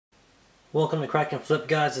Welcome to Crack and Flip,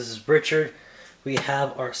 guys. This is Richard. We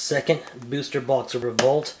have our second booster box of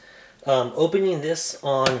Revolt. Opening this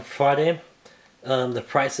on Friday. The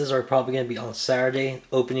prices are probably going to be on Saturday,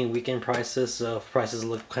 opening weekend prices, so if prices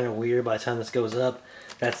look kind of weird by the time this goes up,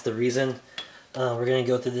 that's the reason. We're going to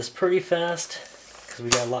go through this pretty fast because we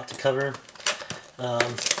got a lot to cover.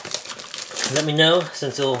 Let me know,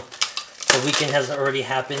 since the weekend hasn't already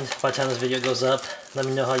happened by the time this video goes up, let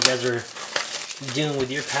me know how you guys are doing with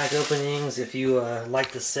your pack openings, if you like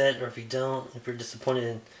the set or if you don't, if you're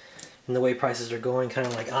disappointed in the way prices are going, kind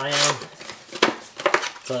of like I am.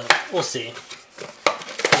 But we'll see.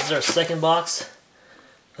 This is our second box.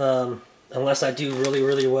 Unless I do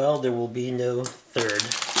really well, there will be no third.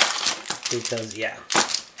 Because, yeah.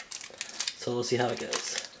 So we'll see how it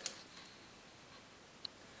goes.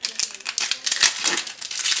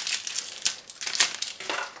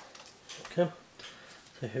 Okay.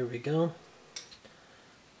 So here we go.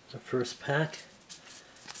 The first pack.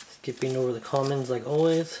 Skipping over the commons like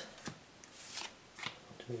always.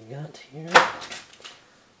 What do we got here?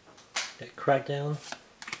 Got Crackdown.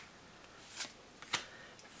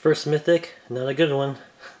 First mythic, not a good one.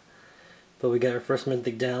 But we got our first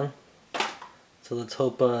mythic down. So let's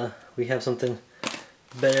hope we have something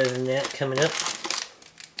better than that coming up.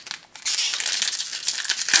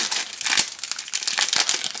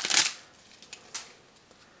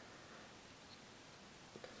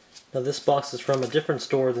 Now this box is from a different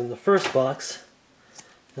store than the first box,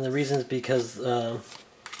 and the reason is because they'll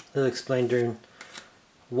explain during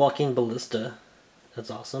Walking Ballista. That's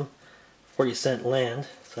awesome. 40-cent land,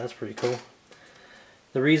 so that's pretty cool.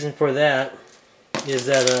 The reason for that is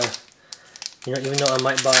that you know, even though I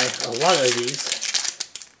might buy a lot of these,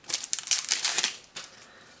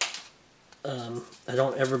 I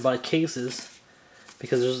don't ever buy cases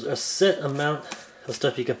because there's a set amount of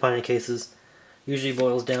stuff you can find in cases. Usually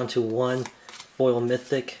boils down to one foil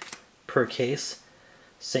mythic per case.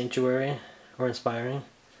 Sanctuary or Inspiring.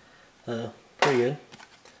 Pretty good.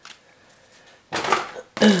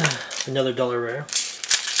 Another dollar rare.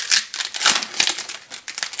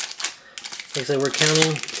 Like I said, we're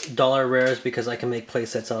counting dollar rares because I can make play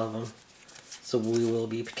sets out of them. So we will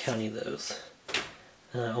be counting those.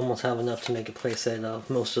 And I almost have enough to make a play set of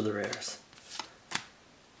most of the rares.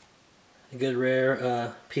 A good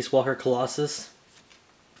rare, Peace Walker Colossus.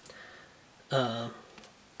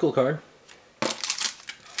 Cool card.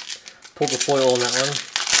 Pulled the foil on that one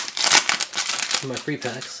in my free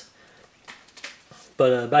packs.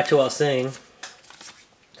 But back to what I was saying.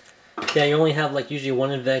 Yeah, you only have like usually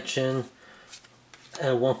one Invention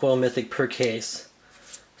and one foil mythic per case.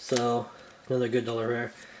 So another good dollar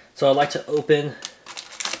rare. So I like to open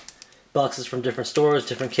boxes from different stores,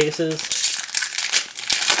 different cases.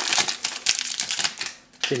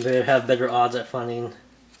 Seem to have better odds at finding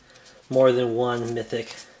more than one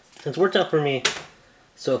mythic. It's worked out for me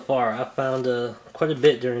so far. I found quite a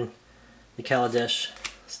bit during the Kaladesh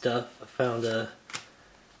stuff. I found a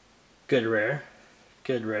good rare.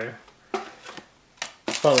 Good rare.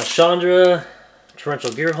 Found a Chandra,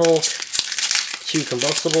 Torrential Gearhulk, 2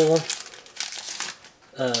 Combustible.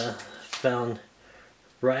 Found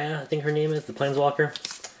Raya, I think her name is, the Planeswalker.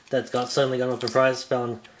 That's suddenly gone up in price.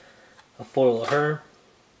 Found a foil of her.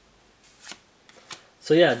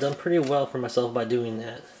 So yeah, done pretty well for myself by doing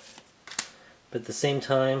that. But at the same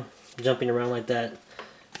time, jumping around like that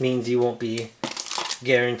means you won't be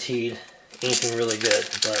guaranteed anything really good,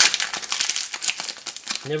 but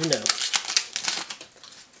you never know.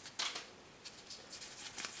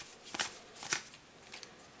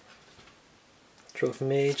 Trophy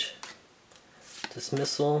Mage,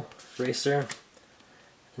 Dismissal, Racer,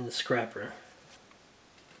 and the Scrapper.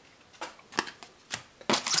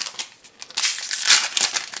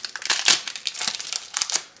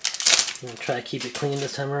 I'm going to try to keep it clean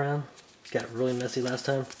this time around. Got really messy last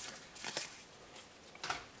time.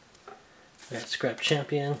 I got Scrap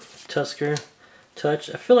Champion, Tusker,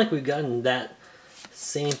 Touch. I feel like we've gotten that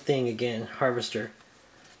same thing again, Harvester.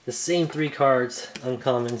 The same 3 cards,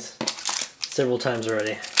 uncommons, several times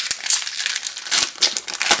already.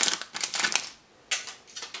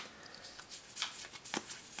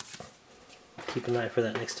 Keep an eye for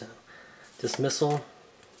that next time. Dismissal.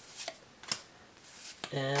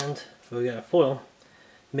 And we got a foil.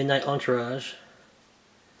 Midnight Entourage.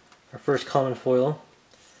 Our first common foil.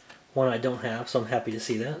 One I don't have, so I'm happy to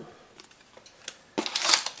see that.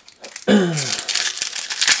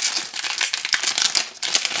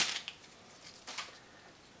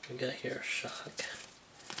 We got here Shock.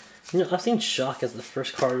 You know, I've seen Shock as the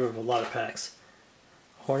first card of a lot of packs.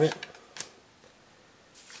 Hornet.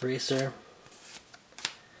 Racer.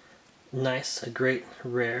 Nice, a great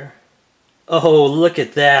rare. Oh, look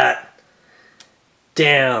at that.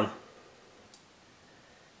 Damn.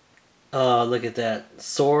 Oh, look at that.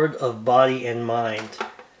 Sword of Body and Mind.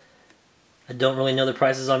 I don't really know the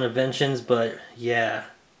prices on Inventions, but yeah.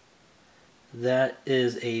 That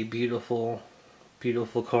is a beautiful,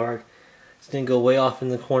 beautiful card. It's going to go way off in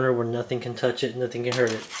the corner where nothing can touch it, nothing can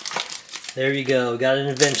hurt it. There you go. Got an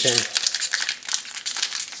Invention.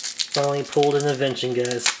 Finally pulled an Invention,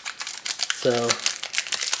 guys. So,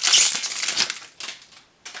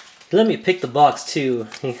 he let me pick the box too,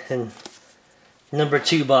 and number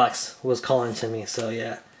 2 box was calling to me. So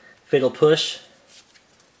yeah, Fatal Push,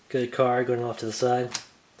 good card going off to the side.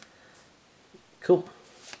 Cool,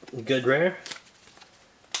 good rare.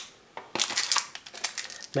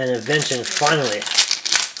 Man, Invention finally.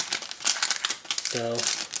 So,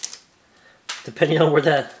 depending on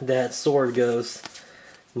where that sword goes,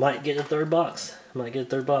 might get a 3rd box. Might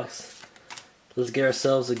get a 3rd box. Let's get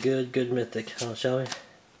ourselves a good mythic, shall we?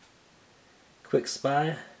 Quick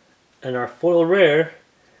Spy. And our foil rare,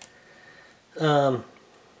 kind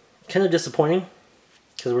of disappointing,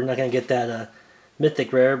 because we're not going to get that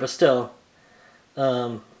mythic rare, but still,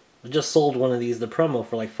 I just sold one of these, the promo,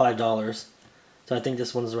 for like $5. So I think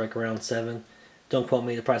this one's like around $7. Don't quote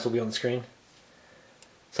me, the price will be on the screen.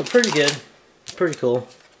 So pretty good, pretty cool.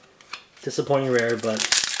 Disappointing rare, but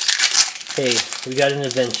hey, we got an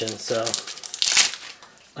Invention, so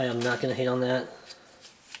I am not going to hate on that.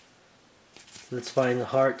 Let's find the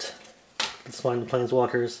heart. Let's find the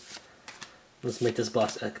Planeswalkers. Let's make this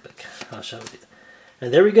box epic. How shall we do?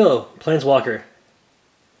 And there we go. Planeswalker.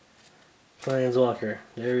 Planeswalker.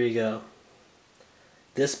 There we go.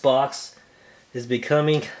 This box is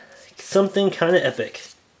becoming something kind of epic.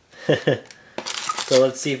 So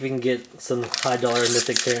let's see if we can get some high dollar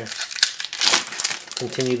mythics here.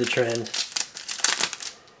 Continue the trend.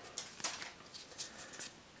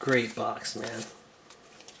 Great box, man.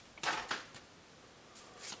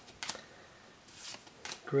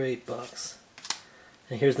 Great box.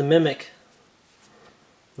 And here's the Mimic.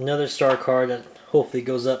 Another star card that hopefully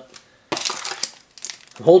goes up.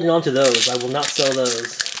 I'm holding on to those. I will not sell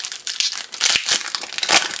those.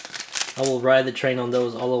 I will ride the train on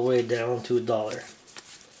those all the way down to $1.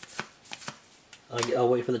 I'll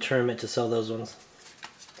wait for the tournament to sell those ones.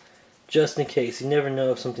 Just in case. You never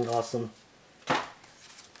know if something awesome.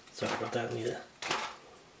 Sorry about that. I need it.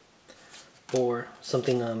 Or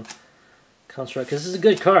something construct, because this is a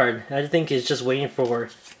good card. I think it's just waiting for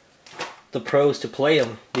the pros to play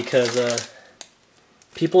them, because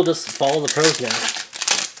people just follow the pros now.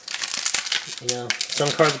 You know, some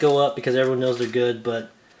cards go up because everyone knows they're good,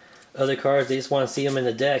 but other cards, they just want to see them in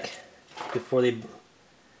the deck before they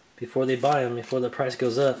buy them, before the price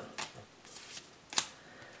goes up.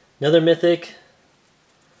 Another mythic,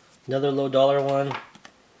 another low dollar one.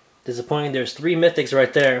 Disappointing. There's 3 mythics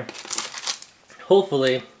right there.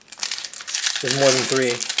 Hopefully there's more than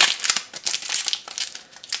 3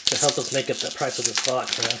 to help us make up the price of this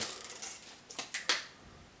box, man.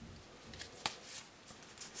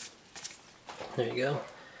 There you go.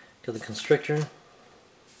 Got the Constrictor.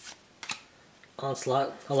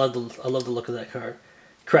 Onslaught. I love the look of that card.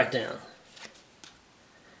 Crackdown.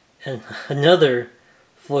 And another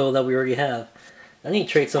foil that we already have. I need to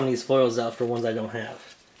trade some of these foils out for ones I don't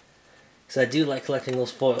have, because I do like collecting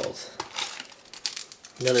those foils.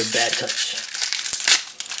 Another Bad Touch.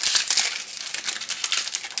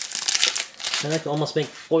 And I can almost make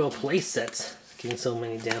foil play sets, getting so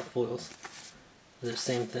many damn foils. They're the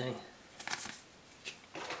same thing.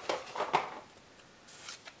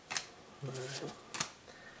 Right.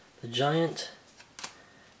 The Giant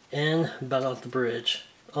and Battle at the Bridge.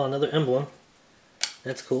 Oh, another emblem.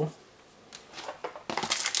 That's cool.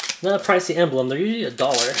 Not a pricey emblem. They're usually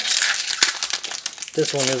 $1.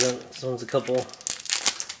 This one isn't. This one's a couple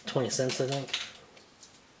 20 cents, I think.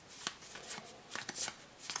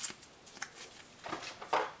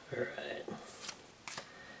 Alright.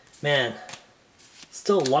 Man,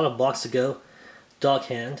 still a lot of blocks to go. Dog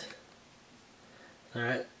Hand.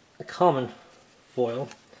 Alright. A common foil.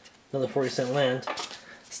 Another 40-cent land.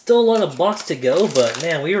 Still a lot of blocks to go, but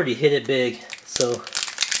man, we already hit it big. So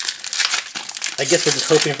I guess we're just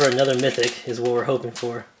hoping for another mythic is what we're hoping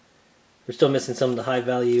for. We're still missing some of the high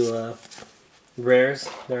value rares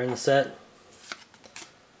that are in the set.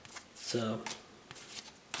 So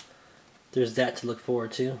there's that to look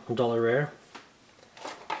forward to. $1 rare.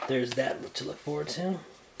 There's that to look forward to.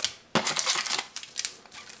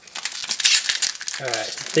 Alright,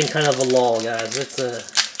 it's been kind of a lull, guys. Let's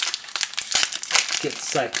get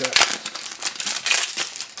psyched up.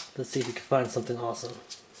 Let's see if we can find something awesome.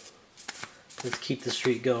 Let's keep the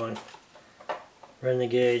streak going.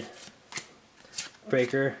 Renegade.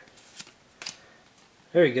 Breaker.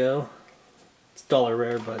 There we go. It's dollar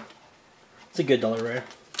rare, but it's a good dollar rare.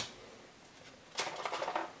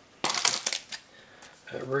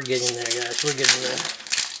 Alright, we're getting there, guys. We're getting there.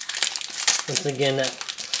 Once again, that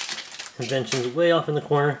Invention's way off in the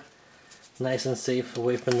corner. Nice and safe,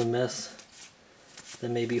 away from the mess that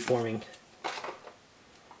may be forming.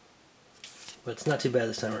 But it's not too bad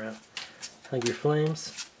this time around. Hungry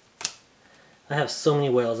Flames. I have so many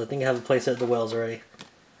whales. I think I have a playset of the whales already.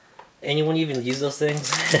 Anyone even use those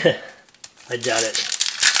things? I doubt it.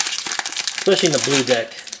 Especially in the blue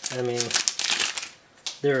deck. I mean,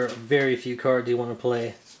 there are very few cards you want to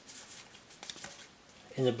play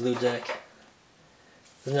in the blue deck.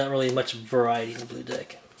 There's not really much variety in the blue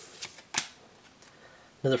deck.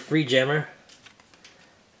 Another free jammer.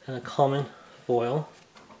 And a common foil.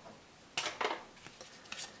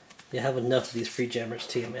 You have enough of these free jammers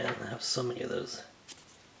too, man. I have so many of those.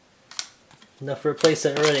 Enough for a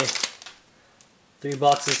playset already. 3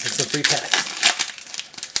 boxes and some free packs.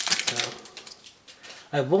 So,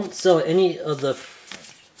 I won't sell any of the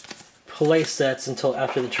playsets until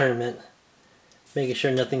after the tournament. Making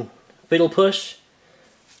sure nothing. Fatal Push.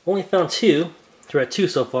 Only found 2. We're at 2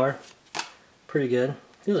 so far. Pretty good.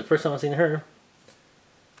 This is the first time I've seen her.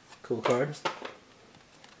 Cool card.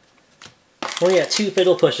 Only at 2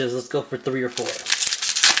 Fatal Pushes. Let's go for 3 or 4.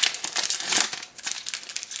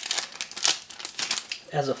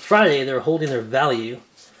 As of Friday, they're holding their value.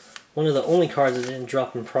 One of the only cards that didn't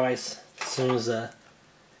drop in price as soon as the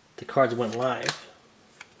cards went live.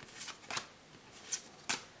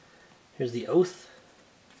 Here's the Oath.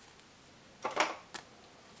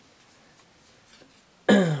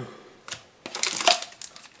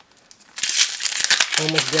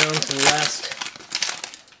 Almost down to the last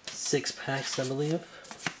 6 packs, I believe.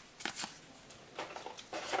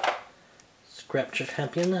 Scrap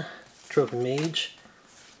Champion, Trophy Mage.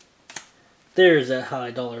 There's that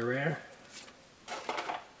high dollar rare.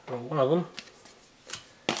 Or one of them.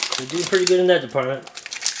 They're doing pretty good in that department.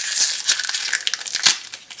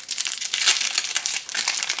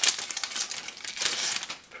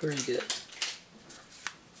 Pretty good.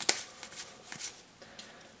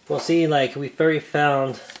 Well, see, like, we've already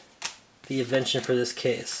found the invention for this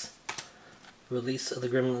case. Release of the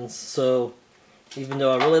Gremlins. So, even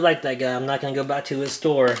though I really like that guy, I'm not going to go back to his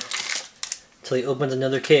store until he opens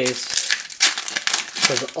another case.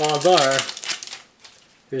 Because the odds are,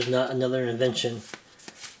 there's not another invention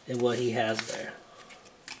in what he has there.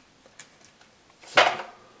 So,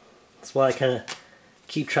 that's why I kind of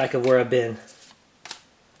keep track of where I've been.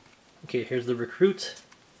 Okay, here's the Recruit.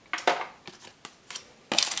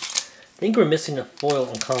 I think we're missing a foil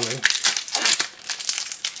uncommon.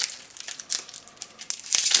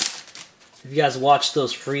 If you guys watched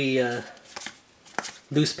those free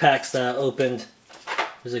loose packs that I opened,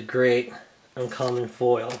 there's a great uncommon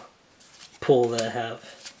foil pull that I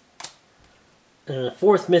have. And the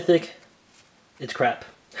 4th mythic, it's crap.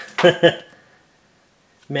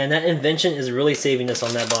 Man, that invention is really saving us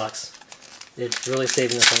on that box. It's really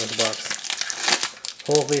saving us on this box.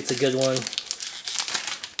 Hopefully it's a good one.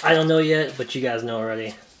 I don't know yet, but you guys know already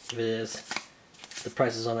if it is. The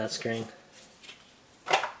price is on that screen.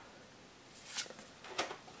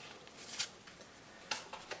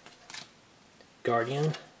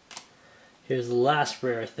 Guardian. Here's the last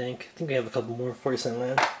rare, I think. I think we have a couple more 40-cent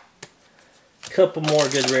land. A couple more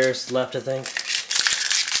good rares left, I think.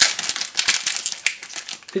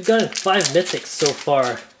 We've gotten 5 mythics so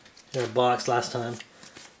far in our box last time.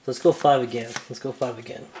 Let's go 5 again. Let's go 5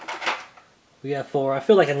 again. We got 4. I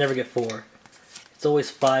feel like I never get 4. It's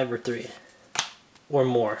always 5 or 3. Or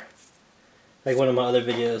more. Like one of my other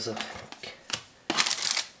videos of...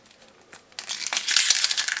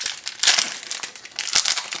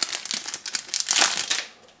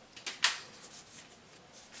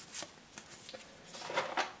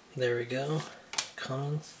 There we go.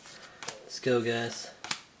 Commons. Let's go, guys.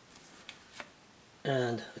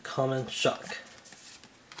 And a common Shock.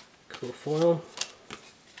 Cool foil.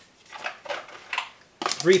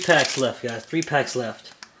 3 packs left, guys. 3 packs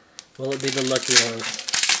left. Will it be the lucky ones?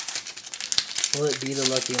 Will it be the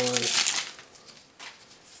lucky ones?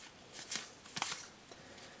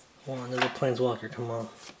 Oh, another Planeswalker, come on.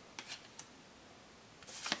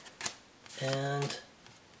 And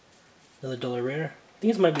another dollar rare. I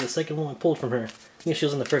think this might be the second one I pulled from her. I think she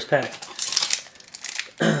was in the first pack.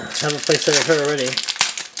 I haven't played set of her already.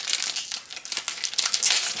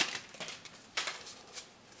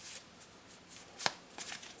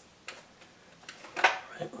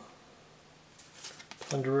 Right.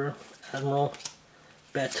 Plunderer, Admiral,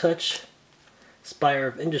 Bad Touch, Spire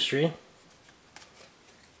of Industry.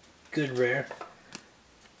 Good rare.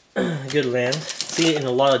 Good land. See it in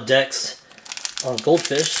a lot of decks on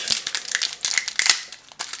Goldfish.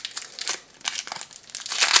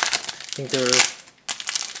 I think there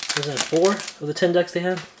wasn't it 4 of the 10 decks they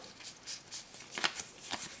had.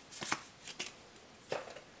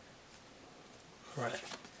 Alright.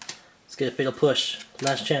 Let's get a Fatal Push.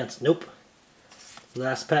 Last chance. Nope.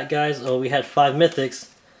 Last pack, guys. Oh, we had 5 mythics.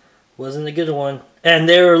 Wasn't a good one. And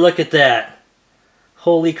there, look at that.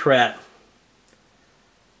 Holy crap.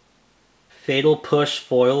 Fatal Push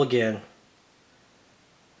foil again.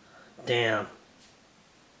 Damn.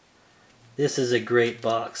 This is a great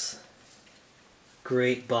box.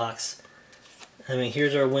 Great box. I mean,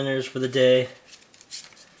 here's our winners for the day.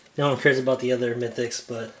 No one cares about the other mythics,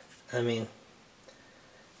 but I mean,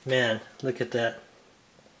 man, look at that.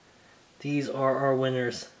 These are our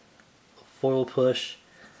winners. Foil Push,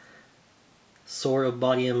 Sword of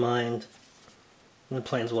Body and Mind, and the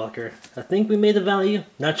Planeswalker. I think we made the value.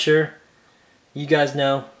 Not sure. You guys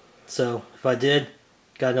know. So if I did,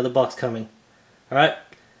 got another box coming. Alright,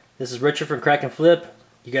 this is Richard from Crack and Flip.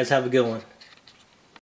 You guys have a good one.